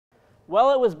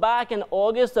Well, it was back in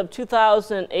August of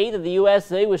 2008 that the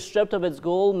USA was stripped of its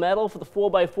gold medal for the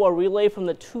 4x4 relay from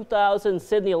the 2000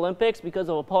 Sydney Olympics because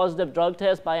of a positive drug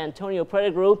test by Antonio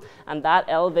Pettigrew, and that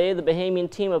elevated the Bahamian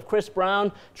team of Chris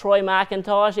Brown, Troy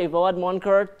McIntosh, Evod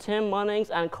Munker, Tim Munnings,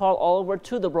 and Carl Oliver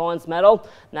to the bronze medal.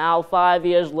 Now, 5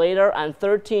 years later and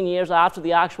 13 years after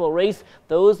the actual race,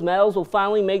 those medals will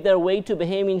finally make their way to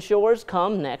Bahamian shores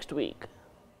come next week.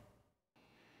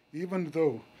 Even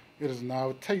though it is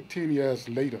now 13 years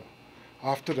later,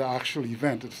 after the actual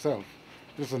event itself,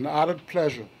 it is an added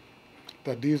pleasure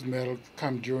that these medals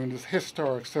come during this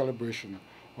historic celebration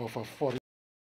of our 40th